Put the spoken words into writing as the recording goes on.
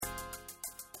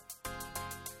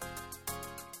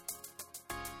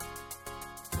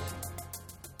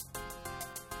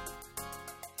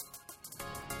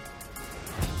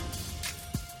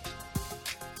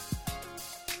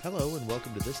Hello and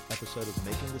welcome to this episode of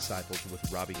Making Disciples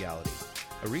with Robbie Gallaty,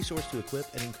 a resource to equip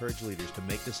and encourage leaders to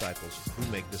make disciples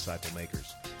who make disciple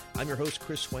makers. I'm your host,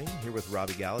 Chris Swain, here with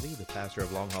Robbie Gallaty, the pastor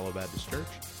of Long Hollow Baptist Church,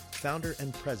 founder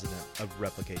and president of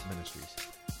Replicate Ministries.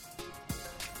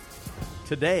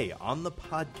 Today on the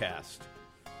podcast,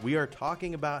 we are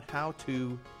talking about how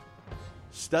to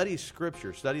study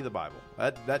Scripture, study the Bible.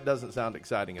 That doesn't sound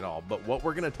exciting at all, but what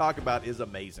we're going to talk about is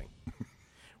amazing.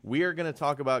 We are going to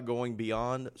talk about going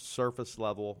beyond surface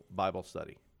level Bible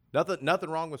study.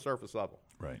 Nothing wrong with surface level.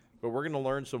 Right. But we're going to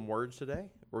learn some words today.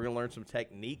 We're going to learn some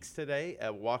techniques today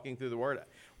at walking through the Word.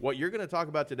 What you're going to talk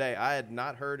about today, I had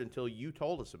not heard until you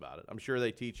told us about it. I'm sure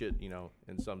they teach it,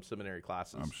 in some seminary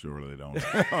classes. I'm sure they don't,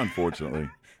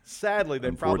 unfortunately. Sadly, they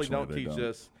probably don't teach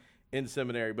this in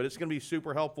seminary. But it's going to be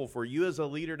super helpful for you as a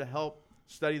leader to help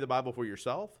study the Bible for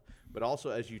yourself, but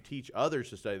also as you teach others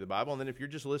to study the Bible. And then if you're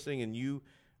just listening and you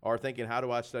are thinking, how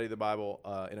do I study the Bible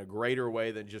in a greater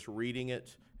way than just reading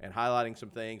it and highlighting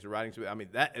some things or writing some?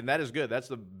 That is good. That's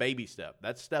the baby step.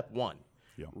 That's step one.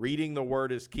 Yeah. Reading the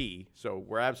Word is key. So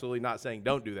we're absolutely not saying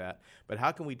don't do that. But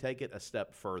how can we take it a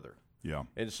step further? Yeah.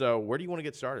 And so where do you want to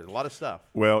get started? A lot of stuff.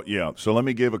 Well, yeah. So let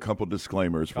me give a couple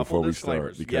disclaimers before we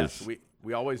start. Because yes,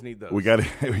 we always need those. We got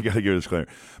to give a disclaimer.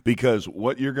 Because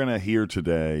what you're going to hear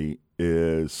today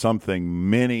is something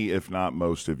many, if not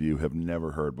most of you, have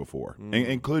never heard before,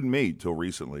 including me till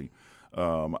recently.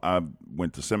 I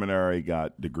went to seminary,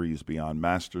 got degrees beyond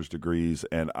master's degrees,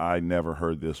 and I never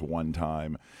heard this one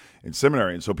time in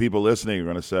seminary. And so people listening are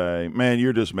going to say, man,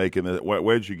 you're just making this.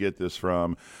 Where'd you get this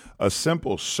from? A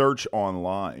simple search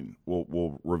online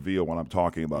will reveal what I'm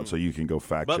talking about, so you can go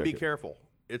fact check it. But be careful.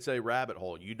 It's a rabbit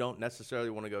hole. You don't necessarily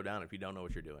want to go down if you don't know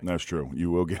what you're doing. That's true.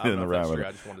 You will get in the rabbit hole.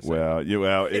 I just want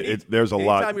to say there's a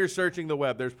lot. Anytime you're searching the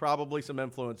web, there's probably some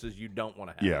influences you don't want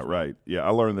to have. Yeah, right. Yeah, I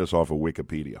learned this off of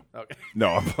Wikipedia. Okay. No,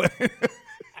 I'm playing.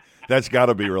 That's got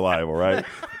to be reliable, right?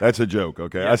 That's a joke,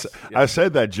 okay? Yes, I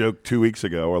said that joke 2 weeks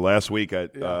ago or last week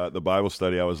at the Bible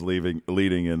study I was leading,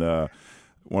 and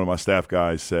one of my staff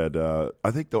guys said,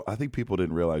 I think people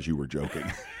didn't realize you were joking.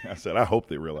 I said, I hope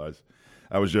they realize.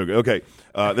 I was joking. Okay,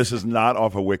 this is not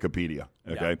off of Wikipedia,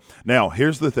 okay? Yeah. Now,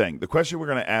 here's the thing. The question we're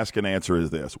going to ask and answer is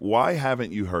this. Why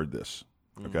haven't you heard this,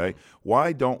 okay?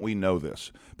 Why don't we know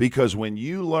this? Because when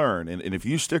you learn, and if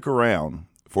you stick around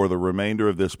for the remainder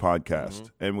of this podcast,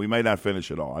 and we may not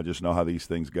finish it all. I just know how these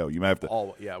things go. You may have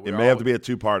to. It may have to be a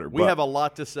two-parter. We have a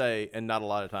lot to say and not a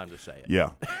lot of time to say it. Yeah,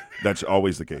 that's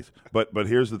always the case. But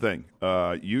here's the thing.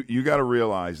 You got to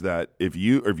realize that if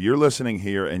you're listening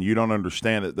here and you don't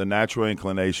understand it, the natural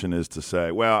inclination is to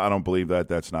say, "Well, I don't believe that.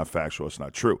 That's not factual. It's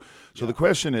not true." So the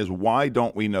question is, why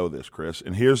don't we know this, Chris?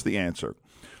 And here's the answer.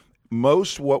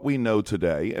 Most what we know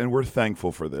today, and we're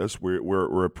thankful for this,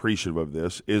 we're appreciative of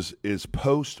this, is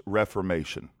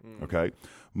post-Reformation, okay?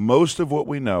 Most of what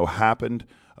we know happened,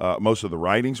 most of the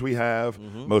writings we have,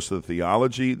 most of the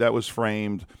theology that was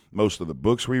framed, most of the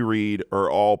books we read are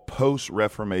all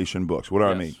post-Reformation books. What do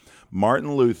I mean?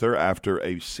 Martin Luther, after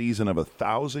a season of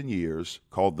 1,000 years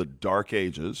called the Dark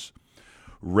Ages,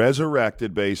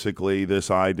 resurrected basically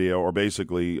this idea, or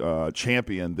basically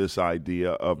championed this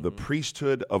idea of the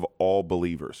priesthood of all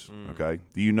believers. Okay,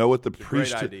 do you know what the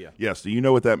priesthood? Great idea. Yes. Do you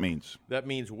know what that means? That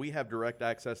means we have direct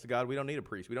access to God. We don't need a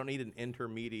priest. We don't need an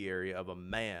intermediary of a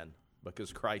man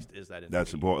because Christ is that intermediary.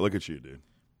 That's the point. Look at you, dude.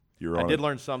 I did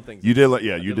learn some things. You did,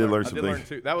 you did learn some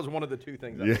things. That was one of the two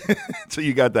things I did. So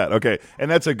you got that. Okay.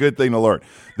 And that's a good thing to learn.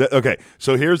 Okay.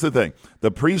 So here's the thing. The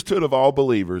priesthood of all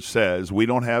believers says we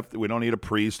don't need a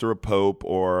priest or a pope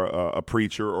or a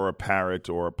preacher or a parrot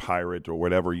or a pirate or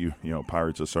whatever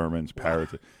pirates of sermons,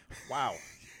 parrots. Wow.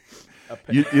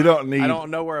 You don't need. I don't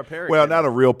know where a parrot Well, is. not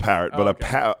a real parrot, but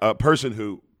a person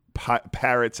who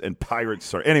parrots and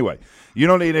pirates are. Anyway, you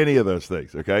don't need any of those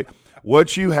things, okay?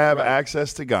 What you have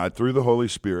access to God through the Holy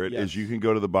Spirit is you can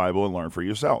go to the Bible and learn for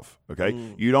yourself, okay?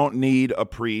 You don't need a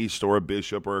priest or a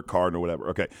bishop or a cardinal or whatever,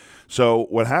 okay? So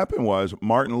what happened was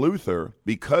Martin Luther,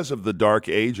 because of the Dark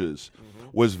Ages,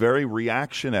 was very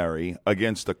reactionary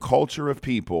against a culture of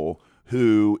people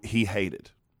who he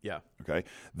hated. Yeah. Okay.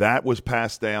 That was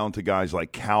passed down to guys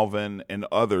like Calvin and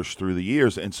others through the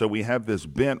years. And so we have this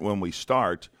bent when we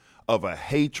start of a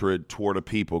hatred toward a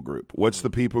people group. What's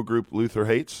the people group Luther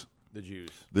hates? The Jews.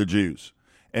 The Jews.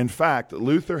 In fact,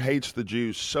 Luther hates the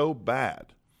Jews so bad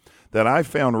that I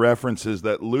found references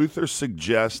that Luther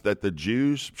suggests that the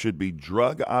Jews should be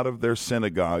drug out of their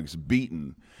synagogues,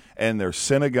 beaten, and their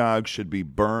synagogues should be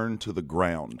burned to the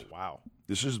ground. Wow.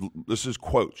 This is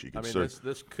quotes. You can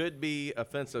this could be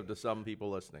offensive to some people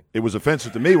listening. It was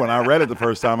offensive to me when I read it the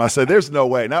first time. I said, "There's no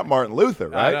way." Not Martin Luther,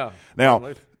 right? I know.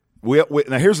 Now,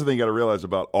 Now, here's the thing you got to realize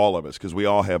about all of us, because we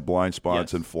all have blind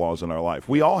spots and flaws in our life.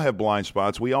 We all have blind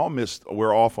spots.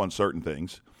 We're off on certain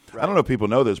things. Right. I don't know if people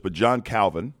know this, but John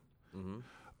Calvin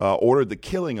ordered the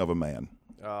killing of a man.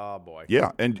 Oh, boy.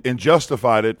 Yeah, and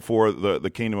justified it for the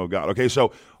kingdom of God. Okay,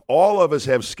 so all of us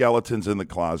have skeletons in the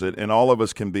closet, and all of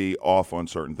us can be off on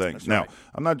certain things. Now,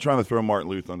 I'm not trying to throw Martin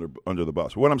Luther under the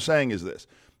bus. What I'm saying is this.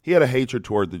 He had a hatred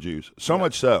toward the Jews, so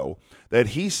much so that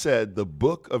he said the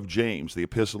book of James, the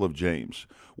epistle of James,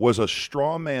 was a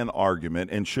straw man argument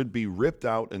and should be ripped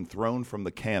out and thrown from the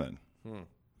canon.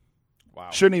 Wow.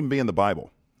 Shouldn't even be in the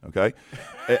Bible, okay?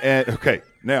 Okay,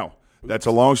 now, that's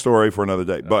a long story for another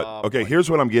day. But, okay, here's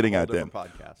what I'm getting at then.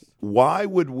 Why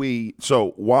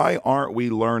aren't we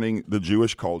learning the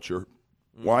Jewish culture?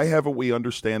 Why haven't we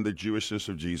understand the Jewishness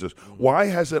of Jesus? Why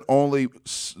has it only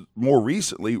more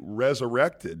recently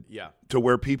resurrected to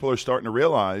where people are starting to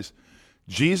realize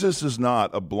Jesus is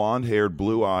not a blonde-haired,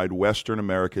 blue-eyed, Western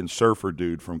American surfer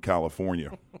dude from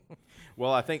California?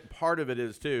 Well, I think part of it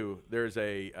is, too, there's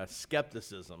a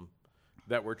skepticism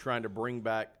that we're trying to bring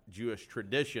back Jewish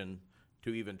tradition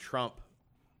to even trump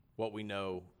what we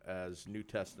know as New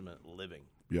Testament living.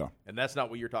 Yeah. And that's not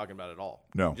what you're talking about at all.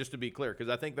 No. Just to be clear, because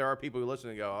I think there are people who listen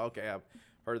and go, okay, I've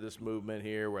heard of this movement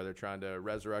here where they're trying to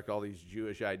resurrect all these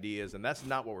Jewish ideas, and that's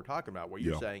not what we're talking about. What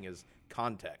you're saying is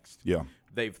context. Yeah.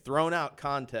 They've thrown out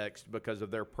context because of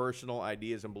their personal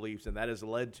ideas and beliefs, and that has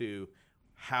led to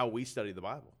how we study the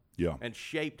Bible. Yeah. And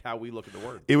shaped how we look at the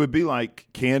Word. It would be like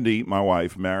Candy, my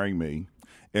wife, marrying me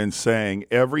and saying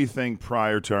everything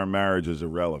prior to our marriage is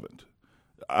irrelevant.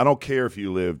 I don't care if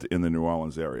you lived in the New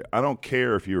Orleans area. I don't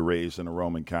care if you were raised in a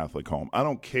Roman Catholic home. I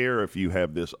don't care if you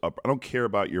have this up. I don't care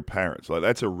about your parents. Like,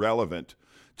 that's irrelevant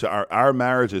to our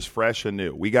marriage is fresh and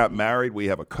new. We got married. We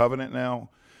have a covenant now.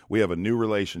 We have a new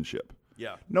relationship.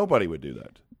 Yeah. Nobody would do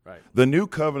that. Right. The new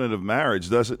covenant of marriage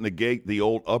doesn't negate the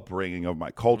old upbringing of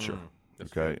my culture.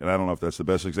 Okay, and I don't know if that's the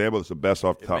best example. It's the best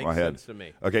off the top of my head. Makes sense to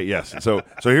me. Okay, yes. So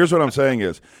here's what I'm saying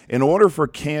is, in order for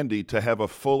Candy to have a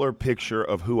fuller picture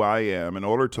of who I am, in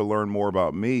order to learn more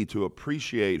about me, to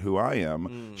appreciate who I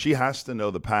am, she has to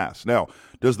know the past. Now,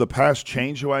 does the past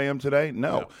change who I am today?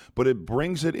 No, but it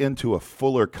brings it into a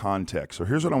fuller context. So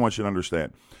here's what I want you to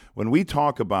understand. When we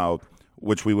talk about,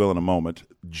 which we will in a moment,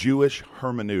 Jewish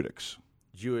hermeneutics.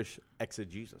 Jewish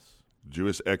exegesis.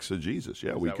 Jewish exegesis,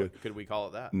 yeah, we could. Could we call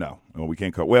it that? No, we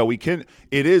can't call. Well, we can.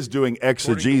 It is doing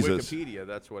exegesis. According to Wikipedia,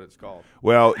 that's what it's called.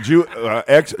 Well,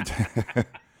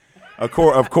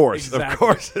 of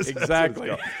course,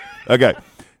 exactly. Okay,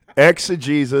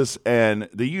 exegesis, and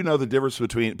do you know the difference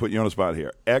between? Put you on the spot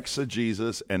here.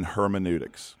 Exegesis and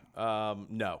hermeneutics.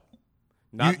 No.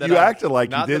 You acted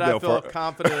like you did. Not that I feel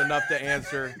confident enough to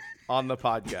answer on the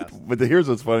podcast. But here's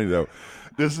what's funny though.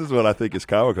 This is what I think is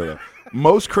comical though.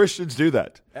 Most Christians do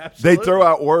that. Absolutely. They throw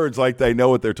out words like they know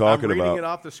what they're talking about. I'm reading it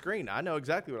off the screen. I know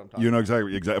exactly what I'm talking about. You know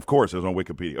exactly. Of course, it's on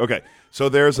Wikipedia. Okay, so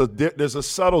there's a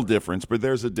subtle difference, but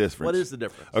there's a difference. What is the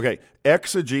difference? Okay,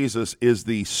 exegesis is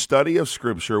the study of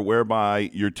Scripture whereby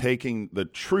you're taking the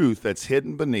truth that's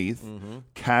hidden beneath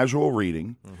casual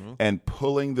reading and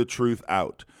pulling the truth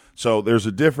out. So there's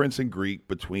a difference in Greek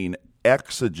between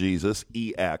exegesis,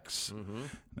 E-X.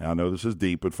 Now, I know this is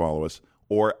deep, but follow us.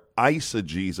 Or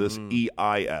eisegesis,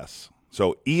 E-I-S.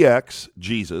 So E-X,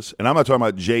 Jesus, and I'm not talking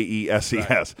about J-E-S-E-S.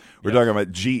 Right. We're talking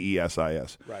about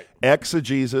G-E-S-I-S. Right.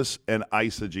 Exegesis and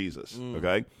eisegesis,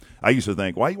 okay? I used to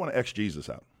think, why do you want to X Jesus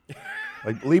out?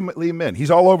 Like, leave him in.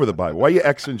 He's all over the Bible. Why are you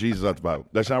Xing Jesus out the Bible?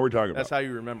 That's not what we're talking about. That's how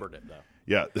you remembered it, though.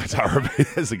 Yeah,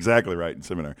 that's exactly right in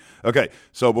seminary. Okay,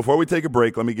 so before we take a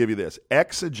break, let me give you this.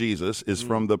 Exegesis is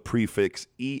from the prefix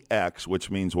EX, which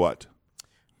means what?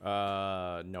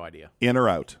 No idea. In or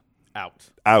out?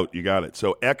 Out, you got it.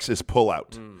 So X is pull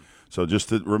out. So just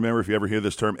to remember, if you ever hear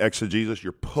this term exegesis,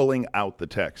 you're pulling out the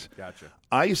text. Gotcha.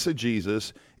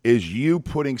 Eisegesis is you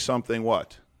putting something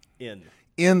what?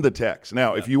 In the text.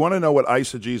 Now, if you want to know what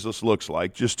eisegesis looks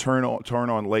like, just turn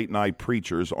on late night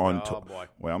preachers on.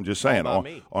 Well, I'm just saying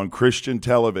on Christian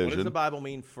television. What does the Bible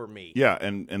mean for me? Yeah,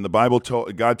 and the Bible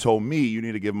God told me you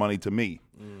need to give money to me,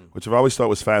 which I've always thought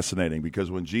was fascinating because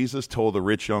when Jesus told the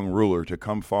rich young ruler to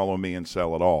come follow me and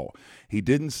sell it all, he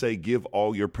didn't say give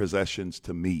all your possessions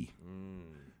to me.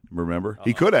 Remember,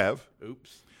 he could have.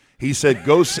 Oops. He said,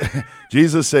 "Go."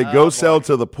 Jesus said, "Go sell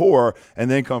to the poor,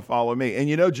 and then come follow me." And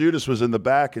you know, Judas was in the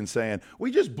back and saying, "We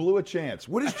just blew a chance.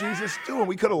 What is Jesus doing?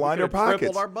 We could have lined our pockets.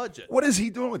 Tripled our budget. What is he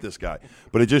doing with this guy?"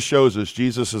 But it just shows us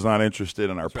Jesus is not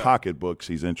interested in our pocketbooks.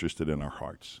 He's interested in our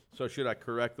hearts. So should I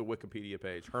correct the Wikipedia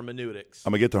page? Hermeneutics.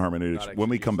 I'm gonna get to hermeneutics when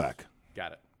we come back.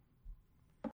 Got it.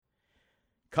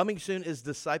 Coming soon is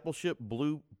Discipleship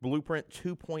Blueprint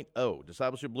 2.0.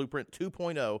 Discipleship Blueprint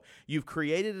 2.0. You've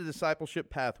created a discipleship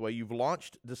pathway. You've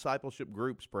launched discipleship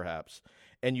groups, perhaps,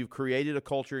 and you've created a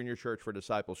culture in your church for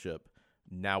discipleship.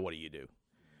 Now what do?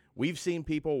 We've seen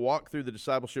people walk through the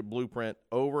Discipleship Blueprint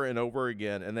over and over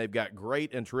again, and they've got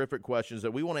great and terrific questions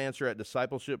that we want to answer at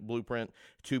Discipleship Blueprint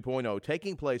 2.0,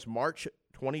 taking place March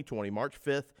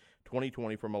 5th,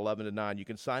 2020 from 11 to 9. You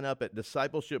can sign up at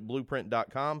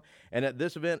discipleshipblueprint.com. And at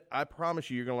this event, I promise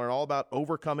you're going to learn all about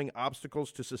overcoming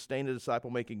obstacles to sustain a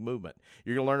disciple-making movement.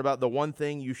 You're going to learn about the one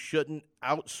thing you shouldn't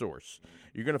outsource.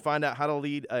 You're going to find out how to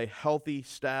lead a healthy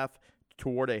staff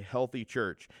toward a healthy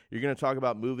church. You're going to talk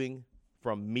about moving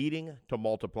from meeting to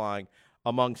multiplying,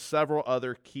 among several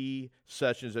other key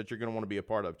sessions that you're going to want to be a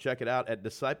part of. Check it out at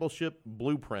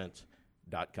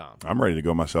discipleshipblueprint.com. I'm ready to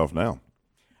go myself now.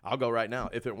 I'll go right now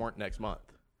if it weren't next month.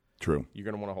 True. You're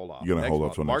going to want to hold off. You're going to hold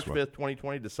off until March next month. 5th,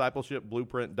 2020,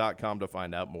 discipleshipblueprint.com to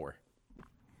find out more.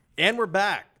 And we're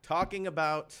back talking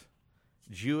about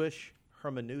Jewish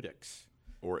hermeneutics.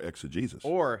 Or exegesis.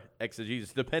 Or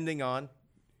exegesis, depending on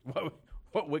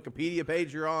what Wikipedia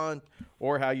page you're on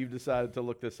or how you've decided to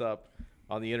look this up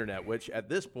on the internet, which at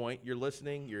this point you're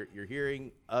listening, you're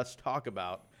hearing us talk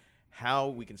about how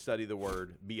we can study the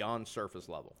Word beyond surface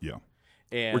level. Yeah.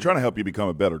 And we're trying to help you become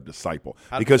a better disciple.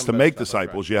 Because to make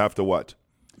disciples, you have to what?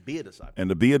 Be a disciple. And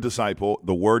to be a disciple,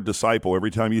 the word disciple,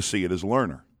 every time you see it, is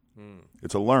learner.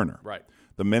 It's a learner. Right.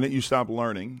 The minute you stop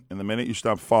learning and the minute you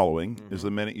stop following is the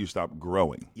minute you stop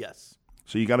growing. Yes.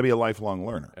 So you got to be a lifelong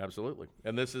learner. Absolutely.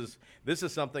 And this is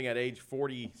something at age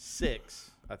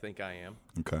 46, I think I am.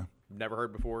 Okay. Never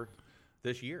heard before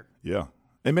this year. Yeah.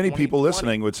 And many people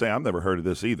listening would say, I've never heard of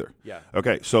this either. Yeah.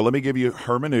 Okay, so let me give you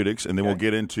hermeneutics, and then we'll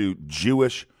get into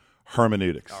Jewish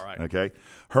hermeneutics. All right. Okay?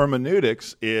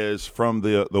 Hermeneutics is from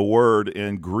the word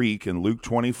in Greek in Luke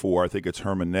 24. I think it's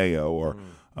hermeneo or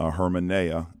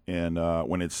hermeneia. And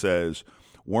when it says,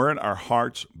 weren't our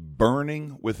hearts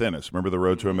burning within us? Remember the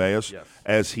road to Emmaus? Yes.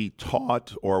 As he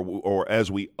taught or as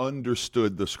we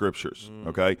understood the scriptures.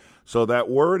 Okay? So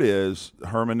that word is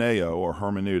hermeneo or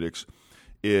hermeneutics.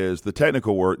 Is the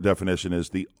technical word definition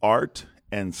is the art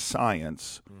and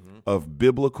science of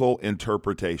biblical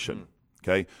interpretation.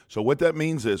 Okay, so what that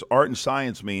means is art and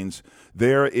science means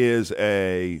there is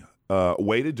a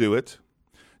way to do it.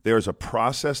 There's a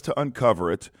process to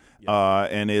uncover it,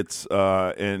 and it's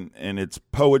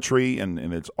poetry and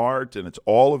it's art and it's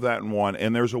all of that in one.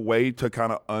 And there's a way to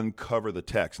kind of uncover the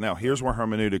text. Now, here's where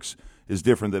hermeneutics is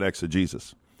different than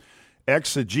exegesis.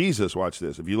 Exegesis, watch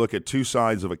this. If you look at two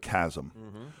sides of a chasm,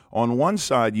 on one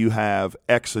side you have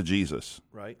exegesis.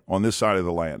 Right. On this side of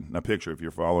the land. Now picture, if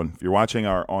you're watching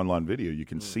our online video, you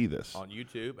can see this. On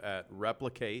YouTube at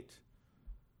Replicate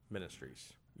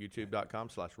Ministries.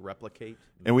 YouTube.com/replicate.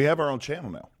 And we have our own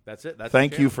channel now. That's it. That's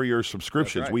Thank you for your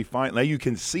subscriptions. That's right. Now you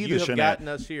can see the You have shenanigans. gotten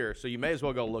us here, so you may as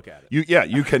well go look at it.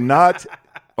 You cannot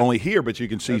only hear, but you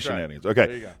can see That's right. shenanigans. There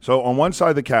Okay, you go. so on one side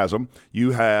of the chasm, you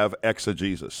have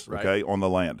exegesis, Right. okay, on the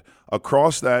land.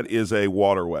 Across that is a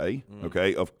waterway,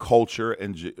 okay, of culture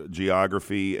and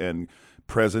geography and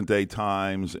present-day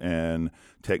times and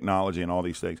technology and all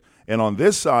these things. And on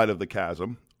this side of the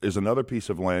chasm is another piece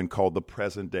of land called the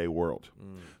present-day world.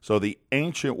 So the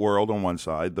ancient world on one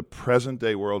side, the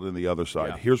present-day world on the other side.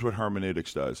 Yeah. Here's what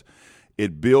hermeneutics does.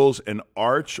 It builds an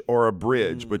arch or a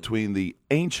bridge between the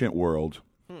ancient world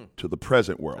to the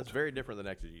present world. That's very different than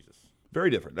exegesis.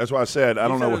 Very different. That's why I said I You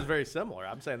don't said know. it was very similar.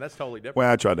 I'm saying that's totally different.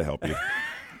 Well, I tried to help you.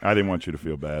 I didn't want you to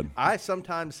feel bad. I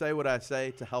sometimes say what I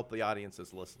say to help the audience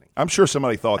that's listening. I'm sure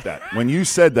somebody thought that. When you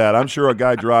said that, I'm sure a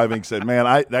guy driving said,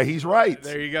 man, he's right.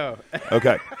 There you go.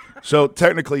 Okay. So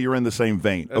technically you're in the same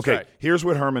vein. That's okay. right. Here's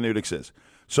what hermeneutics is.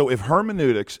 So if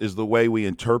hermeneutics is the way we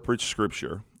interpret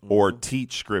Scripture or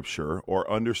teach Scripture or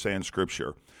understand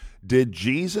Scripture, did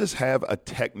Jesus have a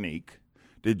technique?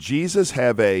 Did Jesus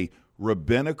have a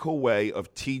rabbinical way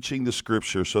of teaching the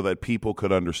Scripture so that people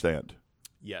could understand?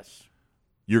 Yes.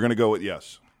 You're going to go with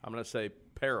yes. I'm going to say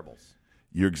parables.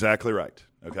 You're exactly right.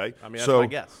 Okay. I mean, that's my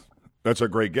guess. That's a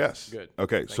great guess. Good.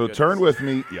 Okay, Thank so goodness. turn with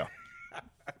me. Yeah.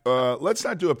 Let's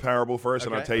not do a parable first,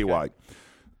 and I'll tell you why.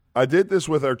 I did this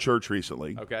with our church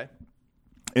recently, Okay.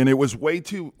 and it was way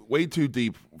too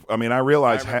deep. I mean, I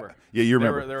realized. I remember. You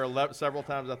remember. There were several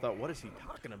times I thought, what is he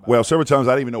talking about? Well, several times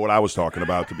I didn't even know what I was talking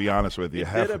about, to be honest with you.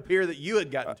 it did appear that you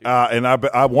had gotten to And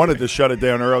I wanted to shut it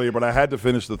down earlier, but I had to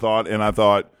finish the thought, and I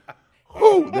thought,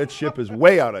 whoo, that ship is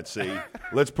way out at sea.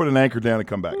 Let's put an anchor down and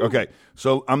come back. Okay,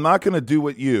 so I'm not going to do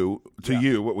what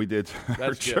we did to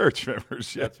our church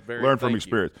members. Learn from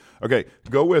experience. Okay,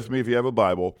 go with me if you have a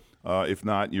Bible. If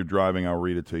not, you're driving, I'll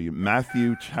read it to you.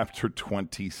 Matthew chapter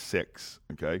 26,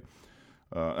 okay?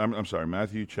 I'm sorry,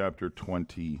 Matthew chapter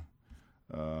 27.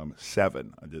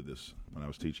 I did this when I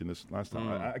was teaching this last time.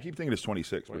 I keep thinking it's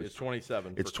 26. Well, it's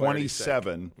 27. It's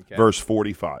 27, verse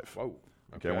 45. Whoa.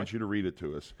 Okay, I want you to read it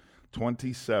to us.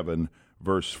 27,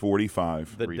 verse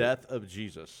 45. The death of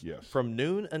Jesus. Yes. From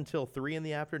noon until 3 in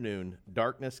the afternoon,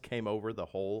 darkness came over the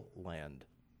whole land.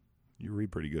 You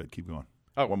read pretty good. Keep going.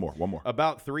 Oh, one more.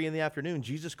 About 3 in the afternoon,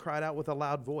 Jesus cried out with a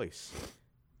loud voice,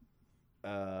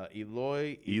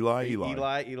 Eloi,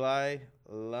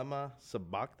 lama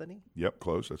sabachthani? Yep,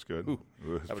 close. That's good. Ooh,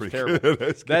 that's that was pretty terrible. Good.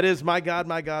 That's good. That is, my God,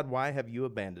 why have you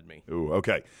abandoned me? Ooh,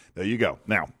 okay. There you go.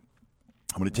 Now,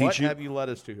 I'm going to teach you. What have you led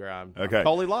us to here? I'm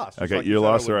totally lost. Okay, you're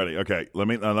lost already. Okay, let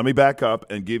me back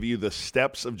up and give you the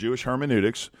steps of Jewish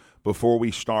hermeneutics before we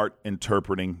start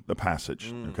interpreting the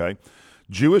passage. Okay,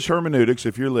 Jewish hermeneutics,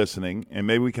 if you're listening, and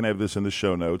maybe we can have this in the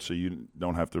show notes so you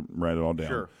don't have to write it all down.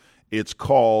 Sure. It's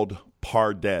called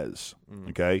Pardes.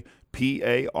 Okay,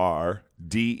 Pardes.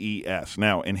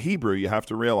 Now, in Hebrew, you have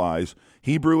to realize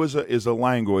Hebrew is a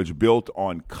language built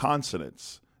on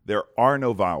consonants. There are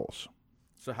no vowels.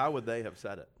 So how would they have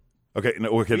said it? Okay, no,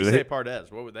 okay. We say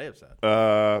Pardes. What would they have said?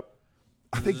 I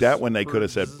think that one they could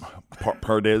have said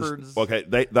Pardes. Okay,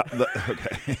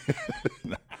 okay.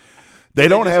 They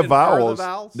don't have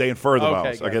vowels. They infer the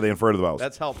vowels. Gotcha. Okay, they infer the vowels.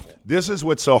 That's helpful. This is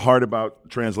what's so hard about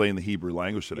translating the Hebrew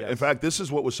language today. Yes. In fact, this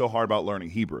is what was so hard about learning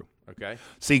Hebrew. Okay.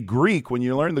 See, Greek, when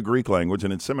you learn the Greek language,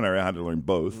 and in seminary I had to learn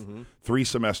both, 3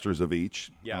 semesters of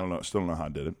each. Yeah. Still don't know how I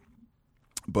did it.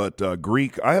 But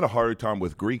Greek, I had a harder time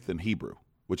with Greek than Hebrew,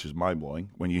 which is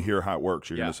mind-blowing. When you hear how it works,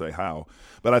 you're going to say how.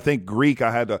 But I think Greek,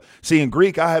 in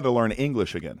Greek, I had to learn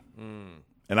English again.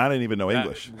 And I didn't even know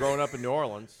English. Growing up in New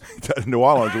Orleans.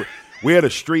 We had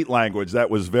a street language that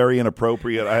was very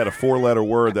inappropriate. I had a 4-letter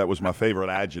word that was my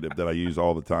favorite adjective that I use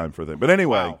all the time for them. But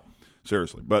anyway,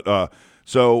 seriously. But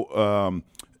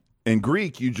in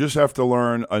Greek, you just have to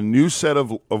learn a new set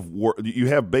of words. You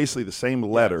have basically the same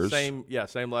letters. Same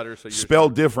letters. So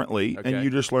spelled differently, and you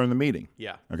just learn the meaning.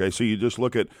 Yeah. Okay, so you just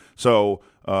look at,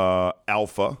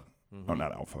 alpha. Oh,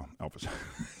 not alpha. Alpha's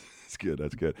it's good.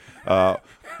 That's good.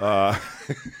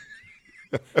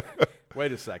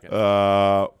 Wait a second.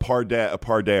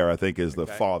 Parder, I think, is the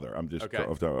father. I'm just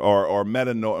or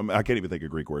metanoia. I can't even think of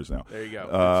Greek words now. There you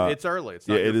go. It's early. It's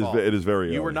not your fault. It is very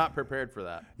early. You were not prepared for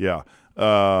that. Yeah.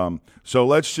 So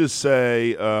let's just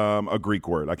say a Greek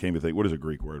word. I can't even think. What is a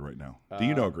Greek word right now? Do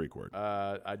you know a Greek word?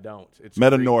 I don't. It's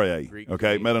metanoia. Greek,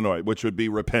 metanoia, which would be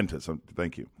repentance.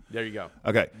 Thank you. There you go.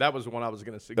 Okay. That was the one I was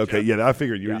going to suggest. Okay, yeah, I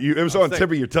figured you it was on the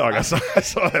tip of your tongue. I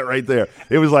saw that right there.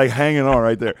 It was like hanging on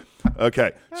right there.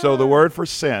 Okay, so the word for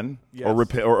sin, or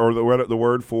the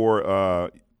word for,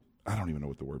 I don't even know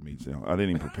what the word means now. I didn't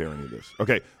even prepare any of this.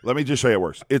 Okay, let me just show you how it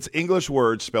works. It's English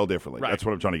words spelled differently. Right. That's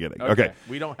what I'm trying to get at. Okay.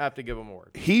 We don't have to give them a word.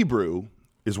 Hebrew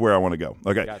is where I want to go.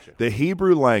 Okay. Gotcha. The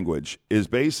Hebrew language is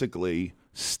basically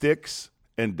sticks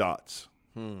and dots.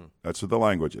 That's what the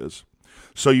language is.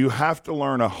 So you have to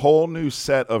learn a whole new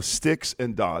set of sticks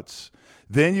and dots.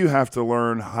 Then you have to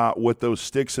learn what those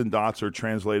sticks and dots are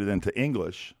translated into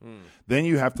English. Then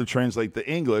you have to translate the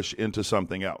English into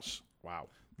something else. Wow.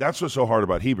 That's what's so hard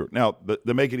about Hebrew. Now,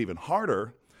 to make it even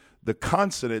harder, the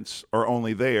consonants are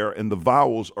only there and the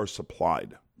vowels are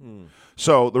supplied.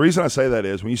 So the reason I say that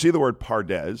is when you see the word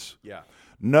Pardes,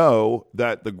 know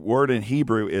that the word in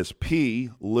Hebrew is P,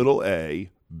 little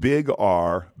a, big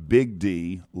R, big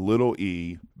D, little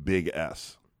e, big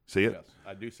S. See it? Yes,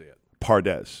 I do see it.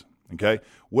 Pardes. Okay?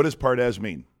 What does Pardes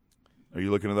mean? Are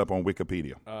you looking it up on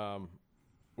Wikipedia?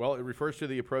 Well, it refers to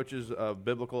the approaches of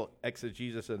biblical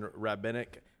exegesis and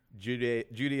rabbinic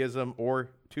Judaism or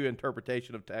to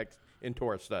interpretation of text in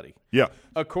Torah study. Yeah.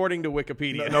 According to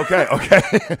Wikipedia.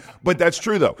 Okay. But that's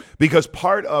true, though, because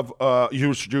part of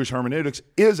Jewish hermeneutics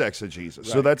is exegesis.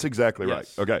 Right. So that's exactly right.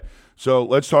 Okay. So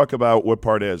let's talk about what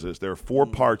Pardes is. There are 4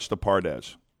 parts to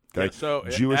Pardes. Okay. Yeah, so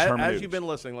Jewish hermeneutics. As you've been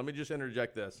listening, let me just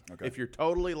interject this. Okay. If you're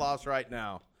totally lost right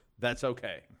now, that's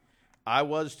okay. I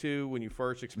was too when you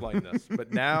first explained this,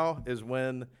 but now is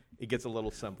when it gets a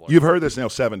little simpler. You've heard this now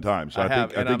 7 times. So I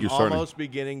think I'm you're starting. Almost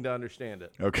beginning to understand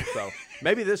it. Okay. So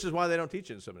maybe this is why they don't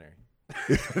teach it in seminary.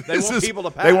 They want people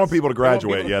to pass. They want people to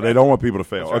graduate. They don't want people to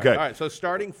fail. Right. Okay. All right. So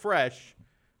starting fresh,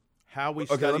 how we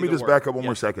study let me the just word. back up one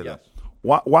more second. Yes.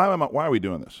 Why are we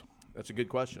doing this? That's a good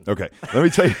question. Okay, let me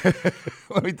tell you.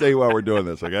 Let me tell you why we're doing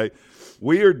this. Okay,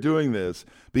 we are doing this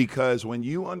because when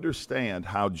you understand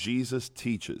how Jesus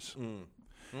teaches,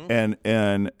 and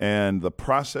the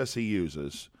process he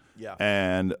uses,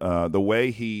 and the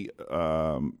way he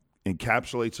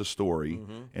encapsulates a story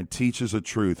and teaches a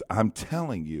truth, I'm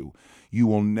telling you, you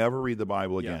will never read the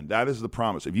Bible again. That is the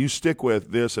promise. If you stick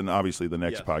with this and obviously the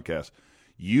next podcast,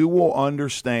 you will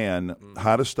understand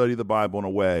how to study the Bible in a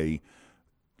way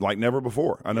like never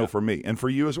before. I know for me and for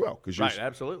you as well. Right,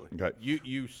 absolutely. Okay.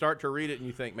 You start to read it and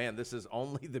you think, man, this is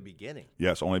only the beginning.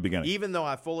 Yes, only beginning. Even though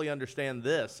I fully understand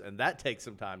this, and that takes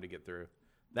some time to get through,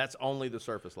 that's only the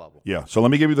surface level. Yeah, so let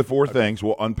me give you the four things.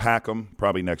 We'll unpack them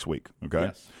probably next week, okay?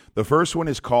 Yes. The first one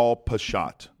is called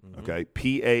Peshat, okay?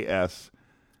 P-A-S.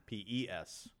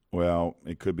 P-E-S. Well,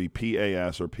 it could be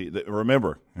P-A-S or P.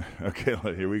 Remember, okay,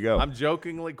 here we go. I'm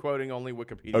jokingly quoting only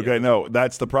Wikipedia. Okay, no,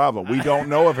 that's the problem. We don't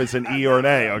know if it's an E or an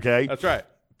A, okay? That's right.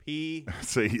 P,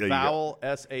 vowel,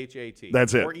 S-H-A-T.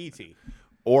 That's it. Or E-T.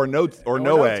 Or no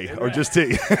A, or just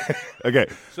T. Okay.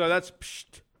 So that's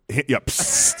psht. Yep.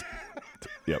 Psst.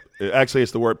 Yep. Actually,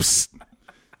 it's the word psst.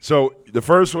 So the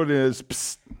first one is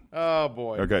psst. Oh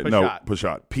boy. Okay. Peshat. No,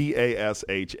 Peshat.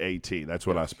 P-A-S-H-A-T. That's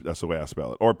the way I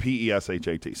spell it. Or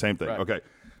P-E-S-H-A-T. Same thing. Right. Okay.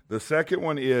 The second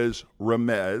one is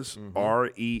Remez.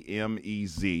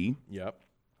 R-E-M-E-Z. Yep.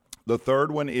 The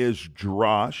third one is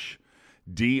Drosh.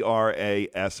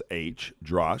 D-R-A-S-H.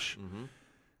 Drosh.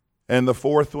 And the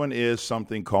fourth one is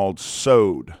something called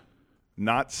Sod.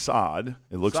 Not sod.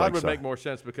 It looks sod like would sod. make more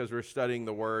sense because we're studying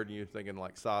the word and you're thinking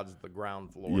like sod's the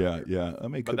ground floor. Yeah. I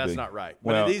mean, but that's not right.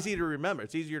 But it's easy to remember.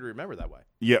 It's easier to remember that way.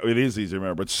 Yeah, it is easy to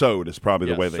remember. But Sod is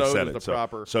probably the way they said it. The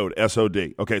proper. Sod,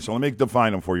 S-O-D. Okay, so let me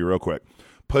define them for you real quick.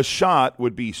 Peshat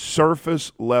would be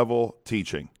surface level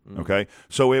teaching. Okay,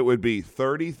 so it would be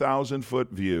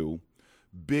 30,000-foot view,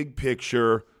 big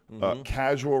picture,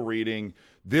 casual reading.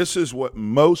 This is what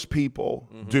most people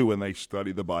do when they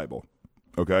study the Bible.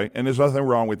 Okay, and there's nothing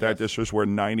wrong with that. This is where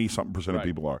 90-something% of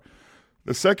people are.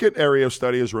 The second area of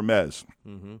study is Remez.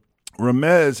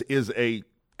 Remez is a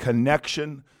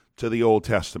connection to the Old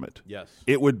Testament. Yes.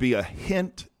 It would be a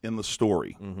hint in the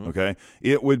story. Okay,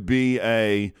 it would be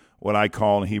a what I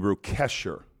call in Hebrew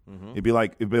kesher. It'd be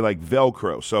like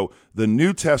Velcro. So the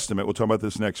New Testament, we'll talk about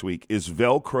this next week, is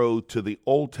Velcro to the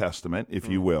Old Testament, if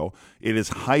you will. It is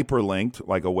hyperlinked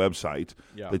like a website.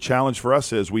 Yeah. The challenge for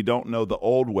us is we don't know the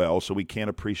old well, so we can't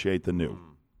appreciate the new.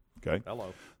 Okay.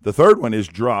 Hello. The third one is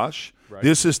Drosh. Right.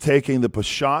 This is taking the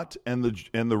Peshat and the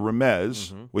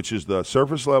Remez, which is the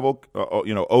surface level,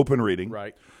 open reading.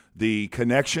 Right. The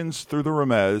connections through the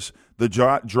Remez. The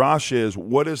Drosh is,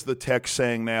 what is the text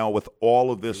saying now with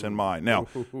all of this in mind? Now,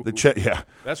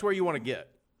 that's where you want to get.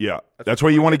 Yeah, that's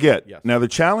where you want to get. Yes. Now, the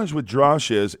challenge with Drosh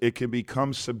is it can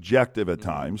become subjective at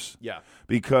times. Yeah.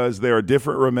 Because there are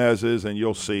different Remezes, and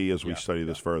you'll see as we study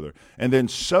this further. And then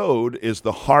Sod is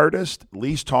the hardest,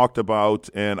 least talked about,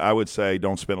 and I would say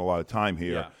don't spend a lot of time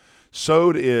here. Yeah.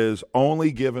 Sod is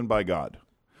only given by God.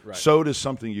 Right. Sod is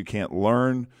something you can't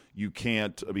learn. You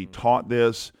can't be taught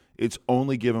this. It's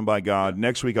only given by God.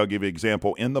 Next week, I'll give you an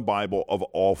example in the Bible of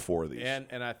all four of these.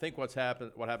 And I think what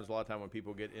happens a lot of time when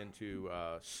people get into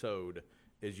Sod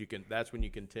is that's when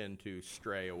you can tend to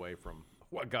stray away from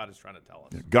what God is trying to tell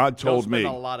us. God told me.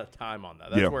 Don't spend a lot of time on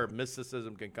that. That's where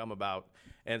mysticism can come about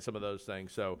and some of those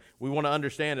things. So we want to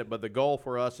understand it, but the goal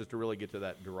for us is to really get to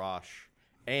that Drosh.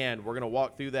 And we're going to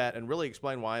walk through that and really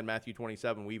explain why in Matthew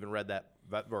 27 we even read that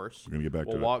verse. We're going to get back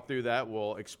to it. We'll walk through that.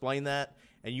 We'll explain that.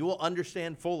 And you will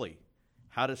understand fully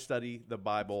how to study the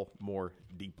Bible more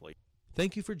deeply.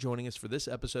 Thank you for joining us for this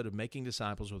episode of Making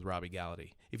Disciples with Robbie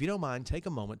Gallaty. If you don't mind, take a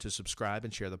moment to subscribe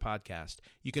and share the podcast.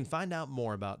 You can find out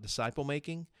more about disciple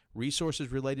making,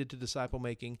 resources related to disciple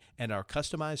making, and our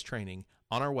customized training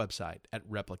on our website at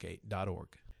replicate.org.